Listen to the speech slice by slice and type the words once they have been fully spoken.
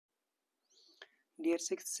Dear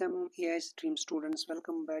 6th Sem AI stream students,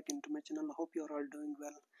 welcome back into my channel. Hope you are all doing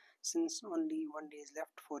well. Since only one day is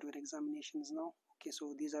left for your examinations now. Okay,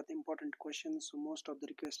 so these are the important questions. So most of the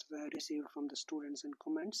requests I received from the students and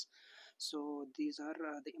comments. So these are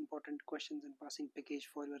the important questions in passing package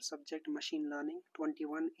for your subject machine learning.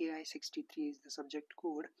 21 AI 63 is the subject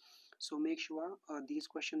code. So make sure these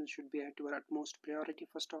questions should be at your utmost priority.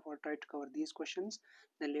 First of all, try to cover these questions.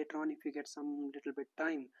 Then later on, if you get some little bit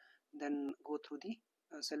time, then go through the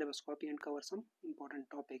syllabus copy and cover some important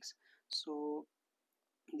topics. So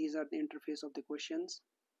these are the interface of the questions.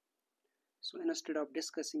 So instead of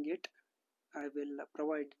discussing it, I will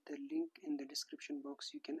provide the link in the description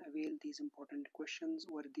box. You can avail these important questions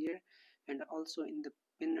over there, and also in the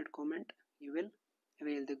pinned comment you will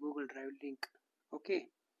avail the Google Drive link. Okay,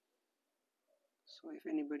 so if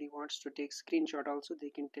anybody wants to take screenshot also,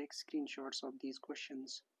 they can take screenshots of these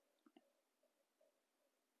questions.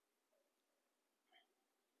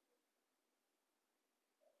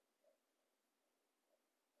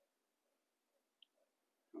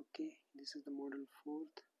 Okay, this is the model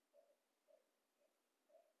 4th.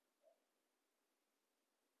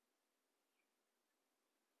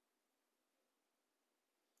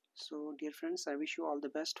 So dear friends, I wish you all the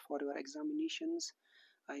best for your examinations.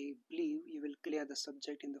 I believe you will clear the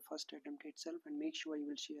subject in the first attempt itself, and make sure you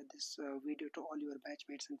will share this video to all your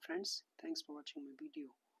batchmates and friends. Thanks for watching my video.